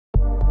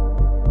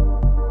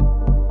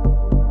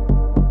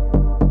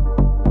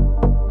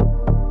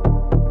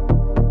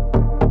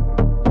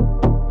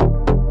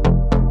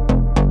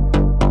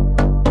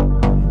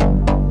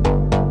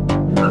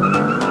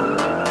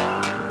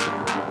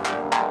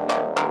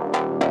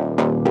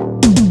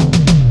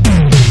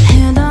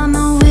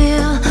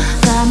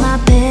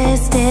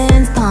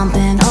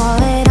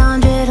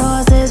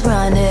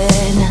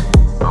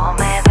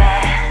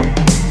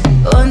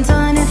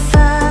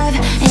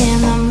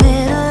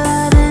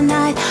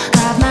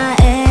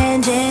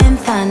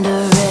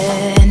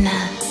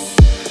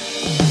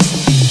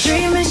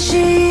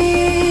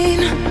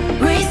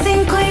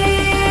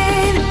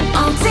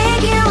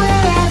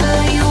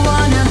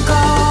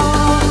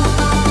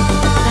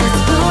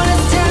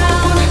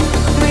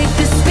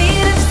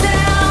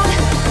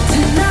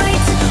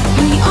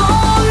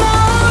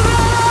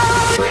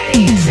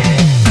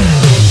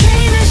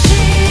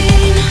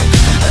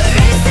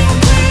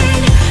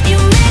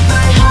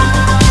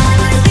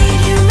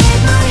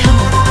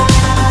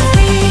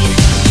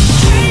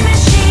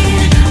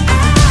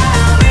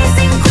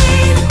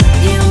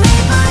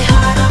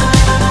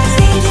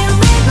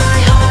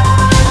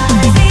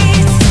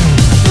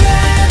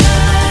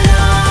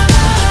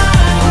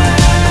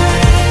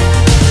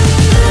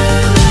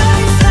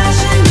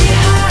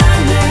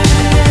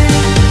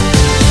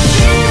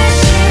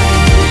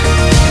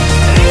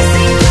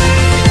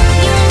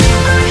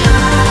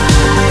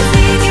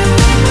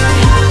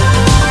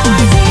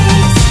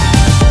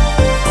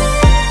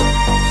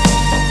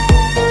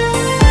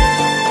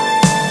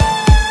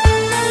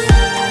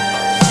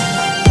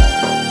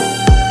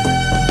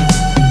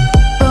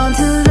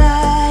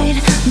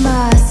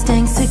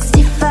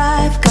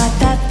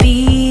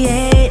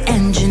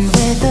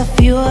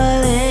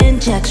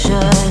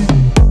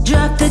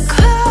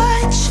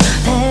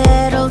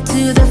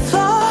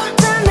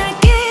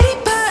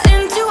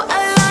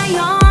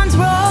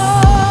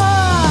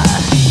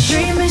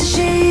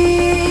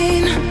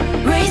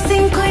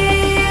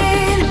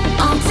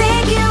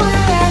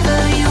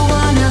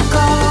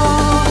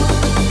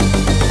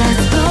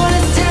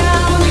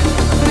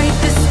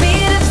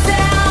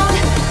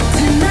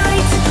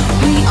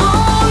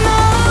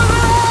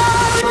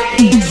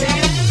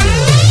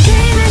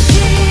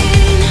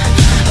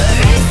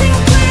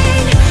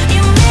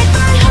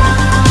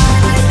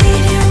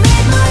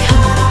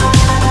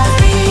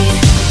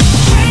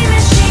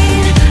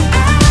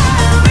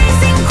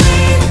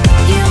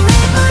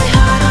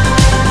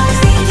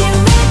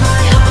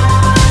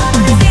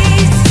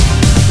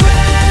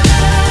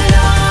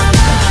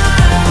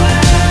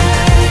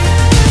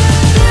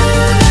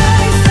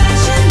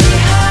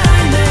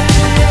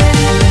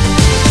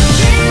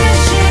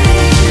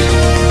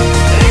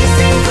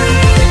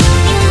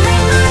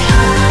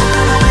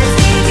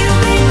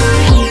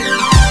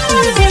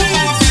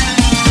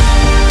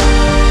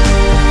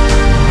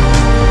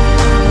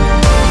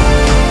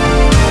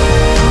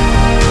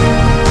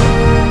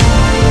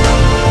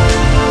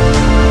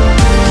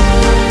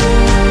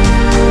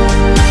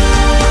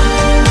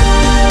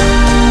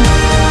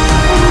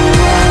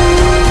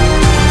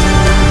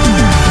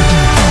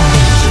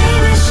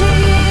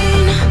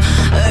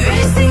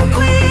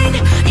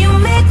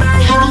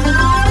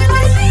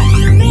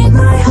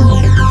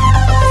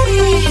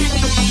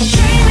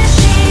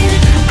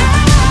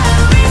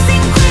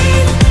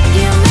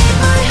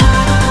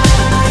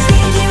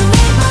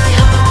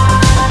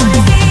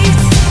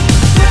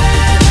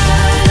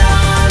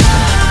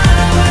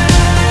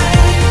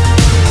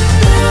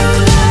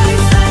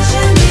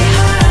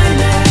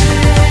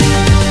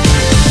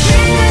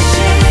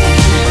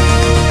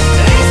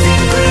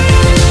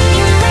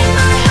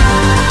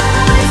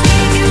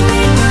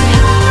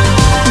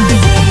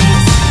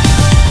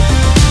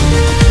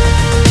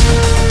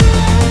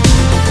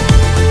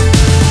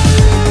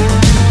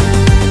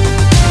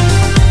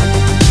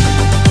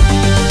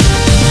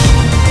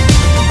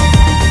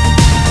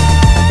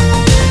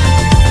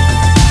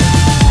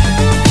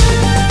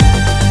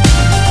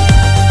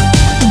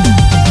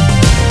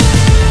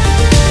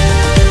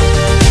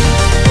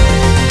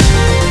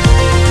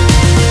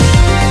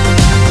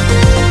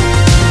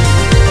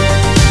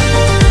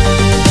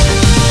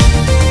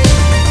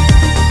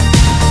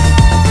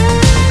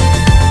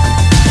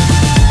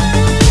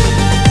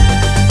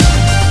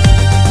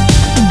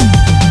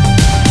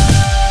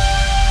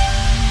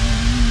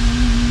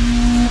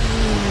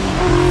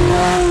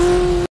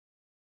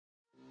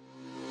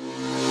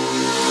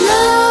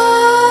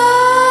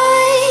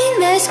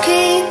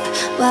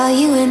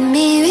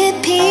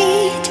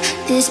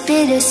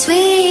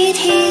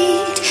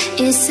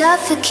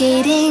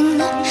suffocating.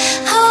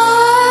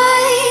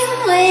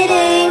 I'm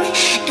waiting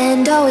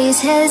and always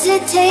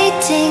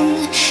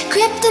hesitating.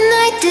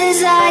 Kryptonite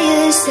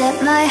desires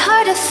set my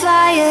heart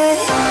afire.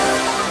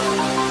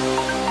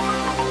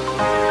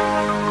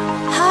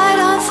 Heart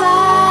on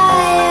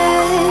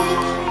fire.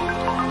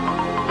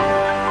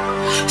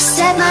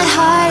 Set my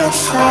heart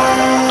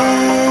afire.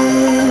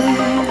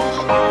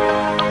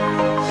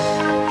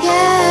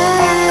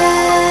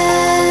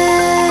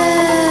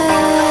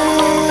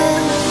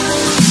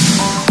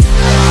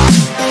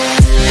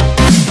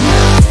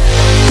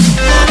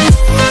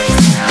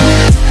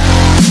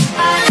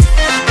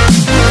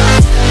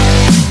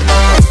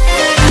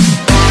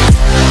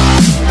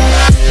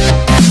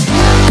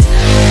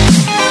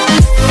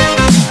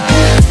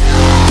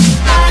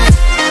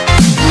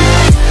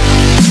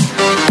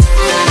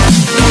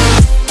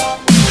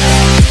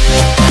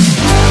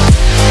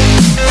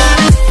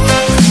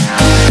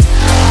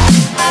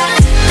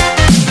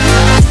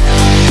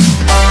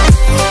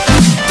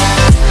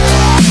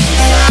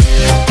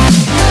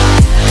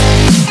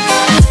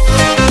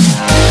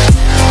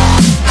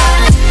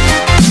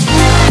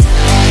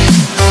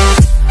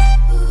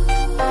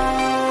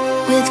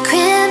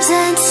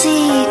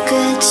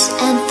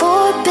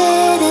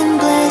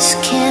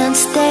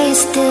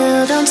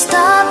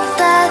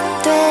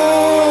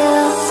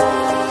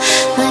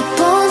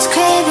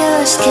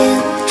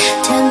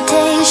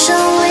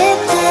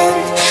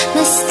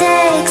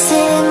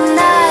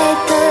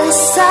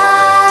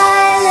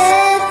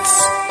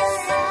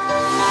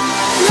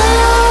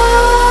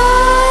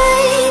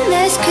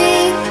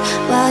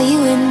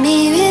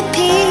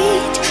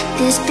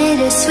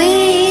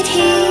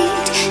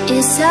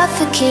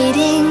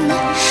 Suffocating.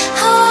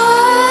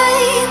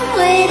 I'm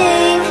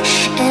waiting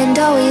and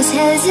always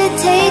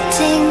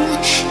hesitating.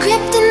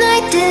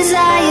 Kryptonite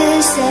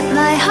desires set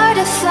my heart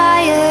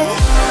afire.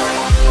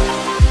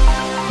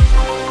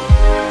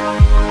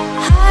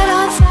 Heart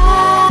on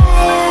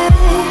fire.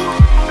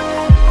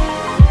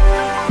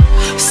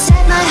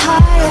 Set my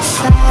heart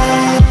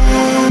afire.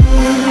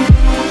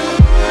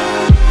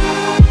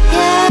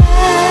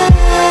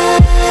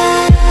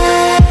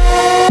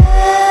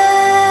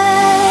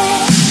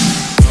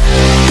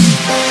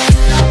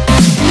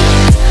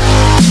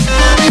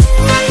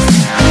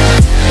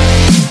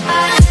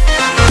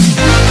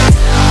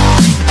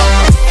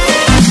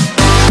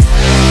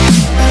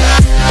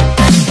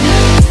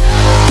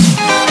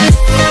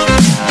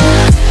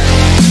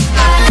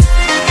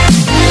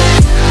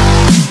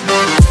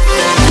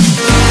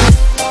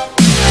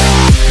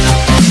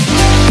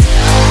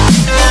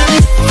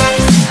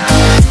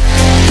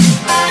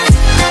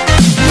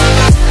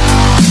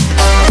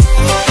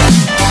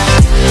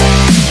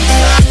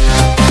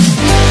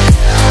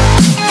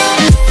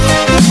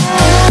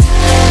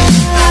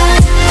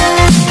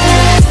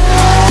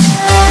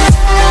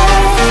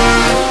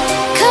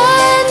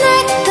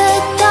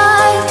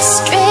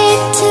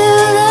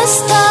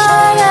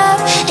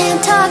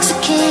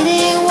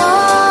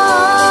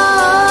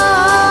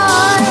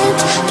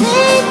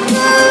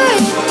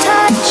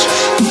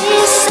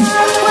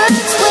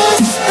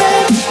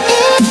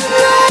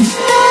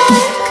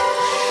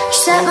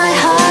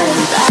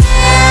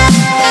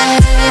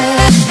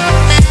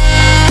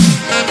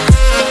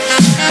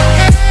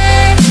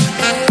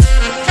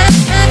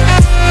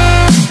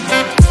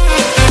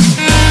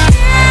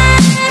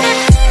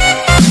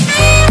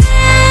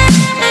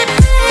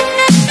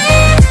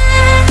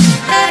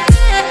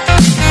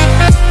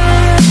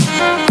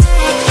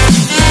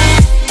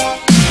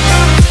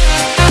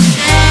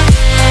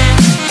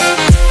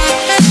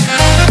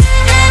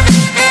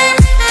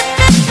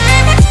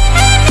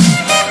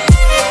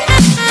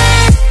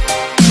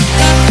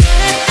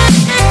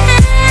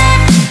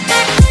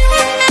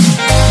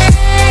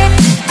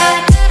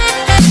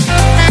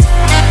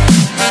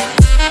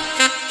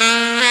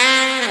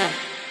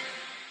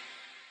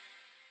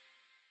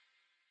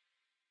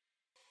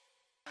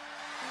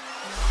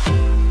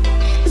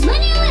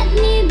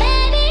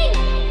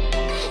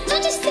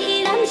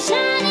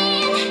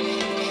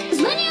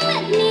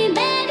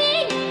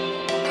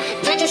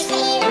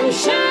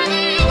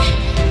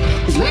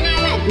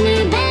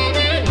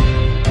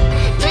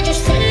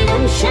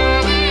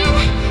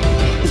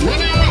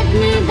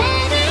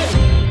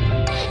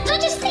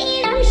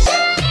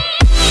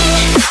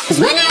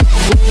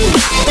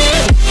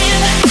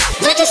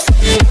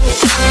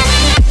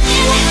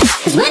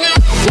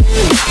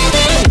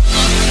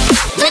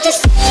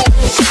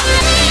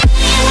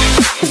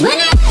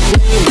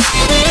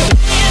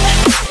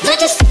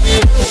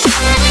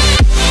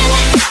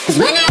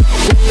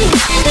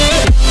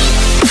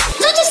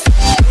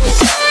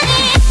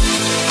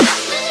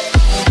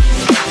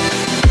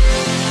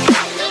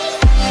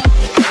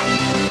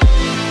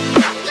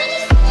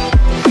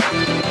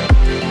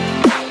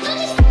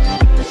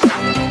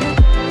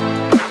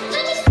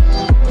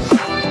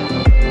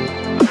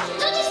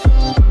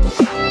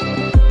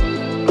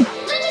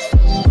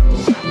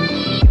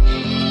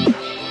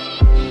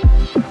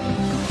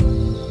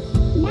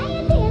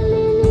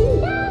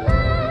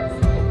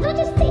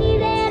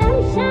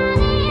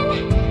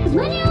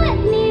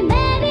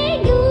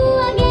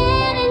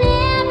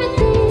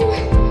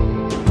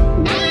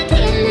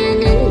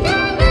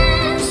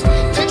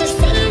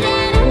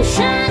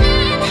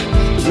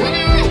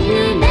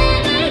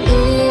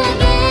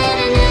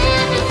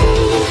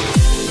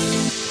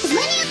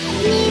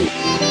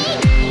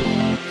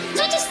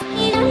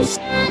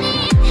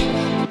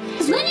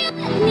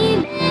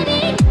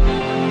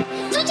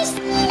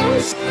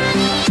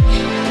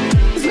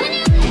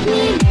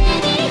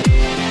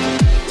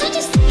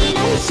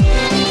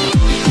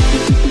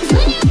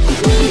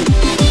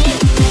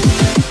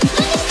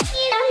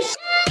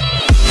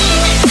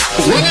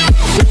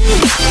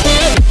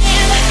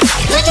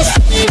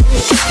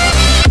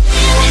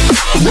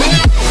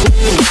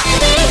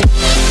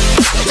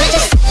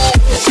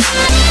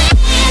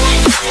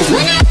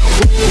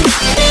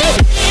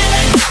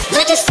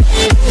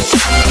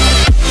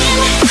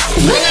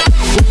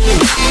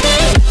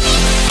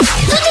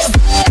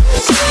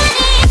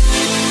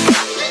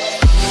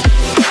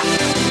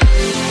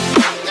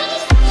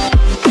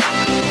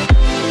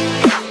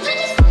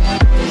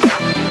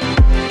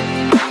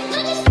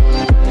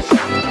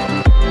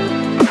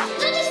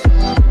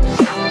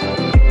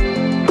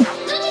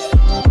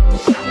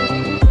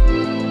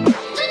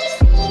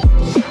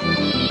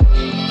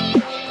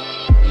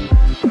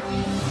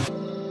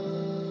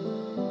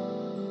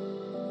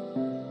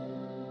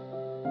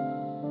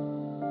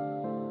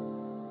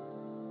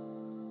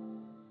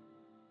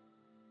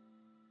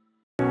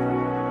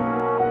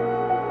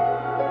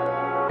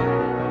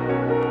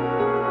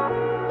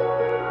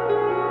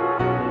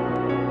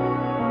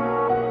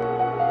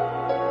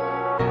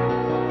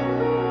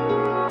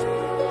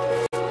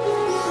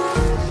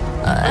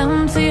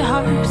 empty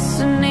hearts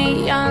and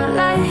neon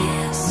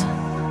lights.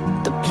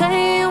 They're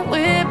playing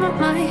with my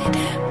mind.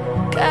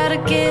 Gotta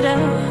get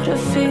out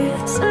of here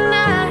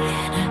tonight.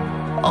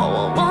 Oh,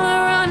 I wanna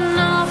run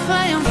off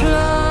and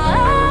fly.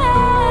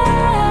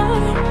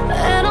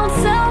 And I'll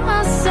tell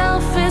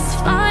myself it's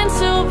fine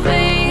to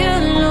be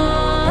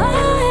alone,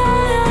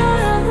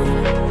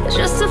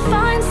 just to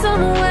find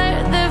somewhere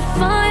that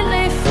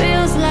finally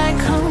feels like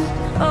home.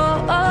 Oh,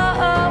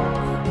 oh, oh.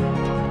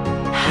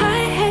 I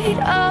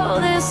hate all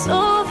this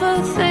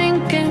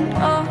overthinking.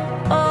 Oh,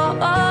 oh,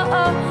 oh,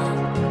 oh.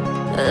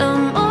 The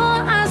more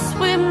I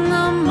swim,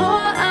 the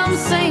more I'm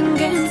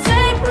sinking.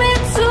 Take me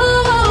to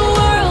a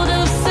world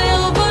of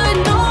silver.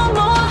 No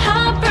more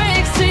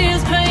heartbreaks,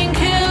 tears,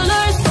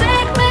 painkillers.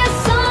 Take me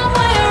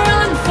somewhere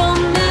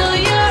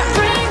unfamiliar.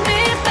 Bring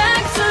me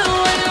back to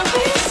where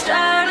we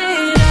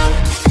started out.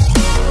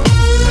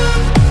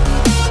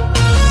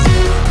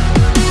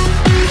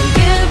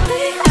 Get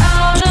me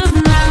out of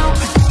now,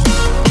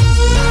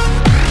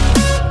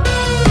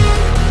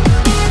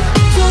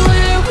 to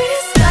where we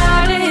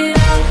started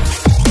out.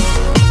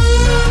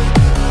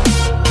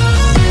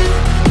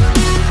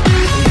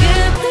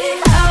 Get me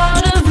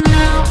out of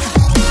now,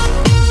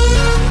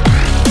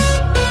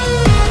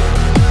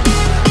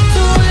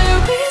 to where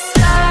we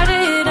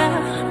started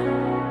out.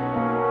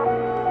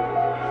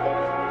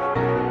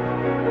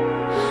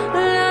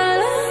 La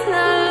la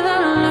la la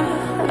la,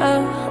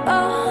 oh,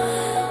 oh.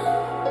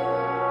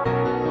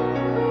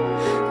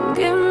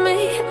 Get me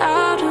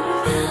out of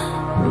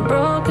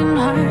broken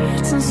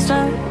hearts and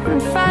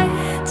starting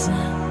fights,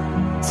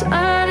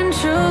 turning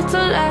truth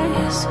to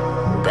lies.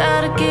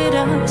 Gotta get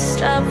up,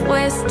 stop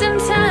wasting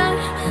time.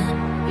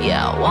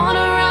 Yeah, I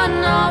wanna run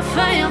off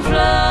and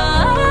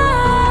fly.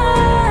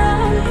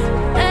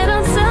 And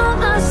I'll tell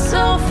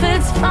myself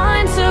it's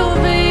fine to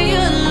be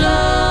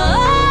alone,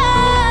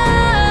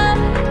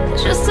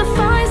 just to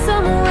find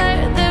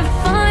somewhere that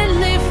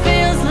finally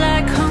feels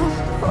like home.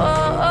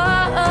 Oh,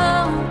 oh,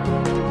 oh.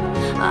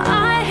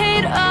 I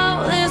hate all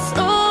this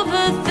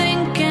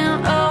overthinking.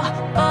 Oh,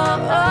 oh,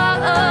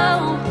 oh,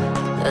 oh.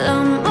 The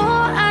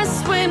more I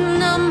swim,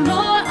 the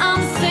more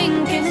I'm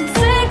sinking.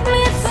 Take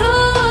me to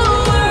a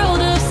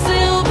world of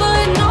silver.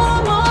 No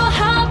more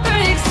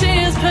heartbreaks,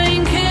 tears,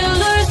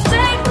 painkillers.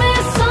 Take me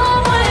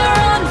somewhere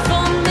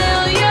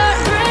unfamiliar.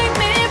 Bring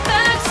me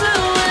back to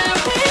where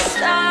we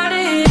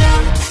started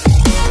out.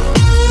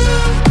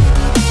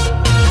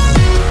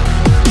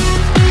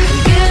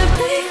 Get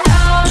me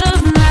out of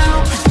now,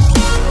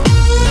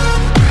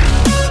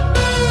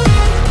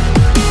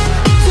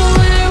 to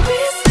where we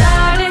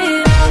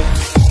started out.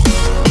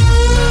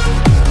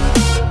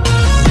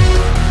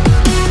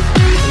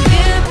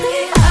 Get me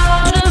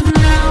out of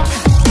now,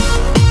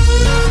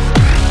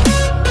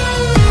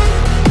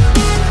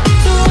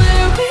 to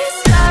where we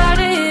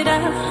started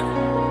out.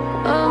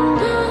 Oh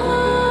no,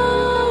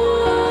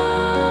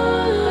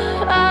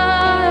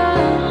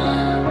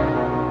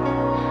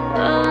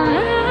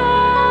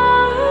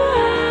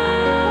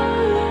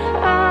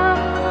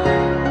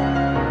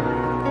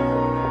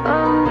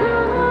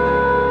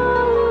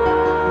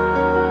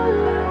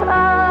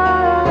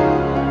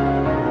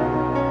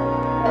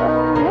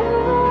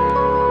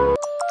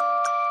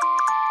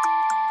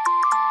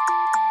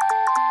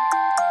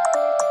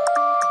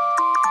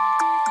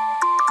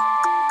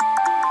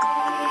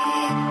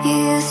 You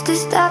used to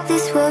stop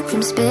this world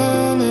from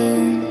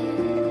spinning.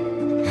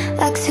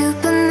 Like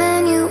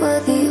Superman, you were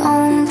the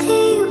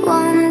only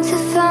one to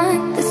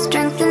find the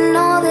strength in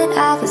all that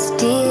I was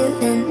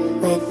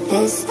dealing with.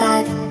 This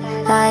life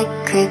like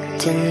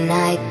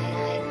kryptonite.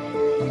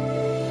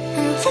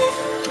 And if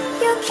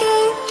you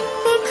keep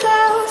me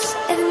close,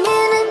 every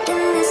minute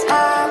in this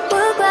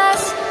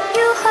hourglass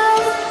you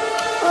hold.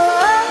 Oh,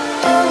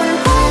 oh, oh. And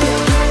when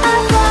I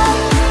fall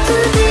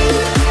too deep,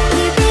 will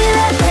you be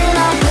there when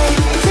I wait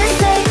to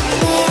save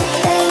me?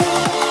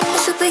 A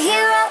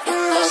superhero in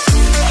the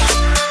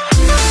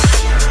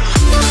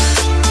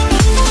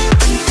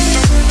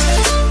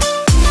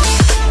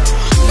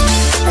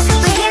a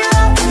superhero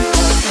in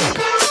the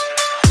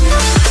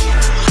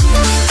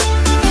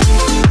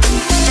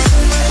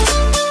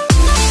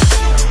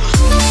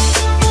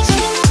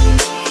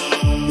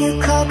You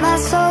caught my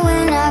soul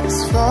when I was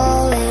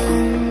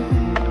falling.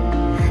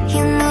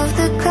 You moved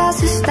the clouds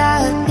to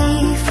stop me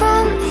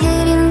from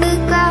hitting the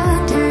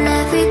ground. In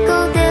every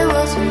goal there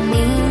was a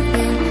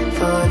meaning,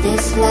 for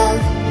this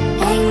love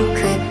ain't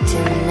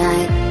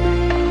kryptonite.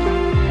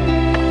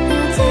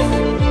 And if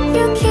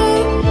you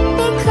keep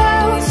me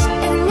close,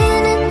 a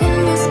minute in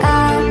this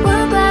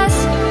hourglass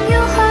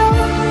you hold.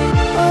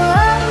 Oh,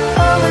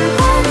 oh, oh. And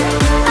when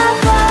I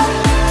fall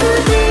too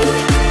deep,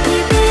 will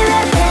you be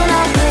there when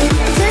I wait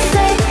to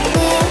save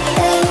me?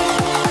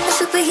 A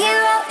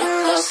superhero in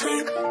the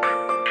sleep.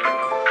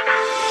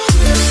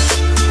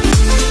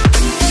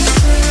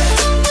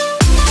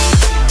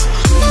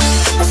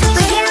 A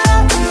superhero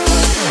in the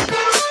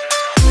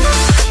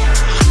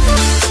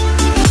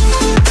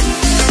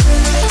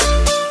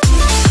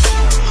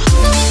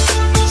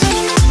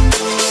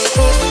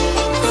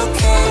You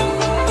keep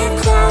me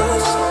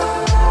close.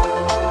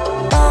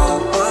 Oh,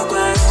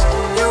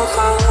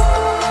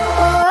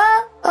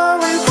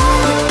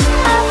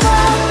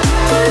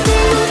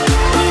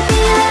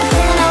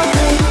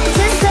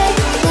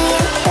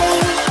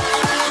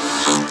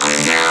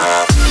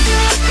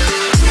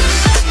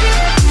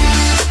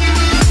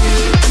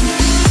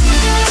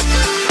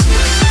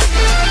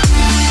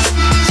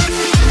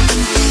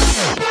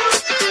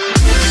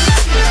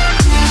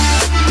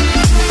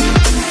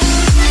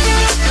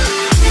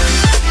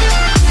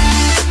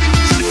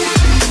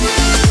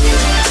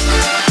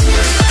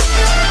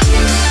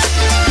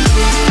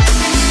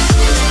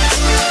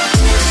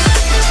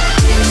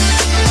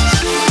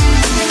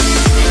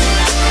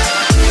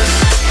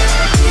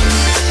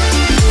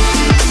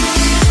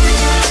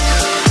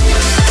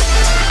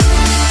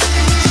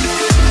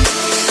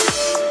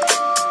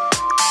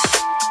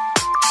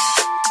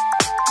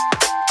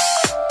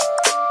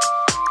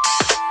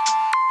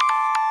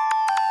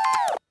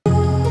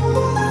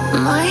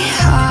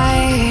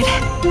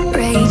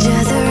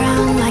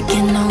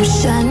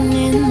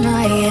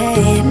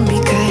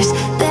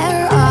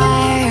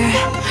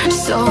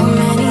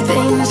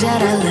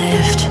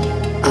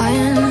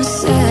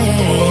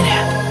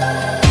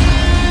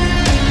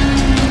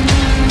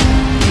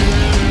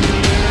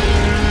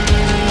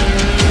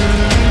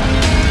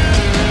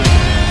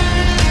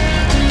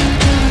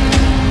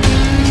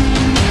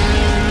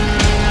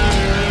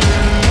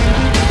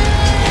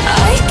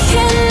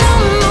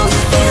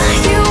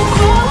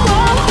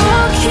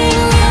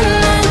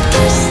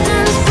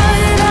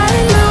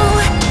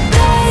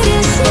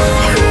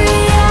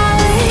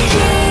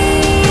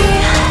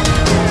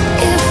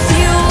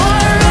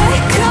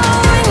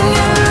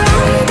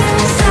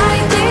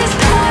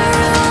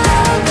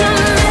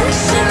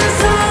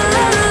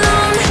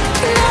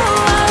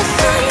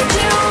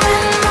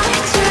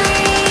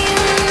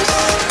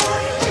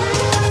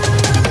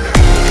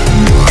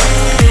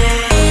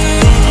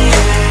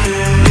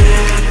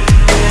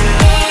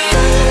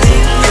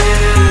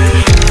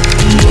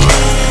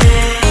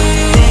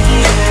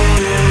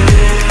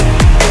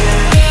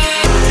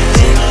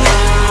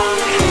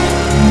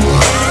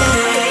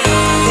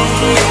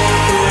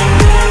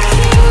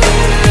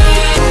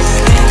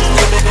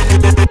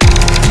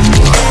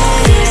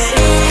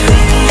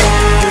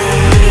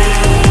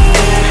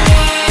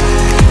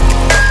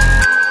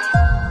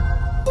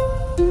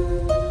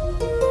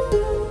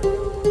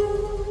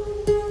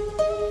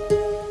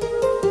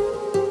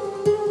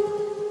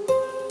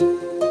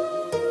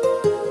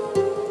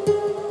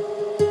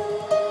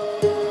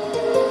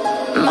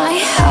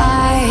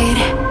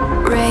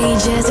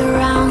 changes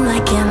around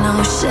like an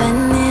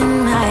ocean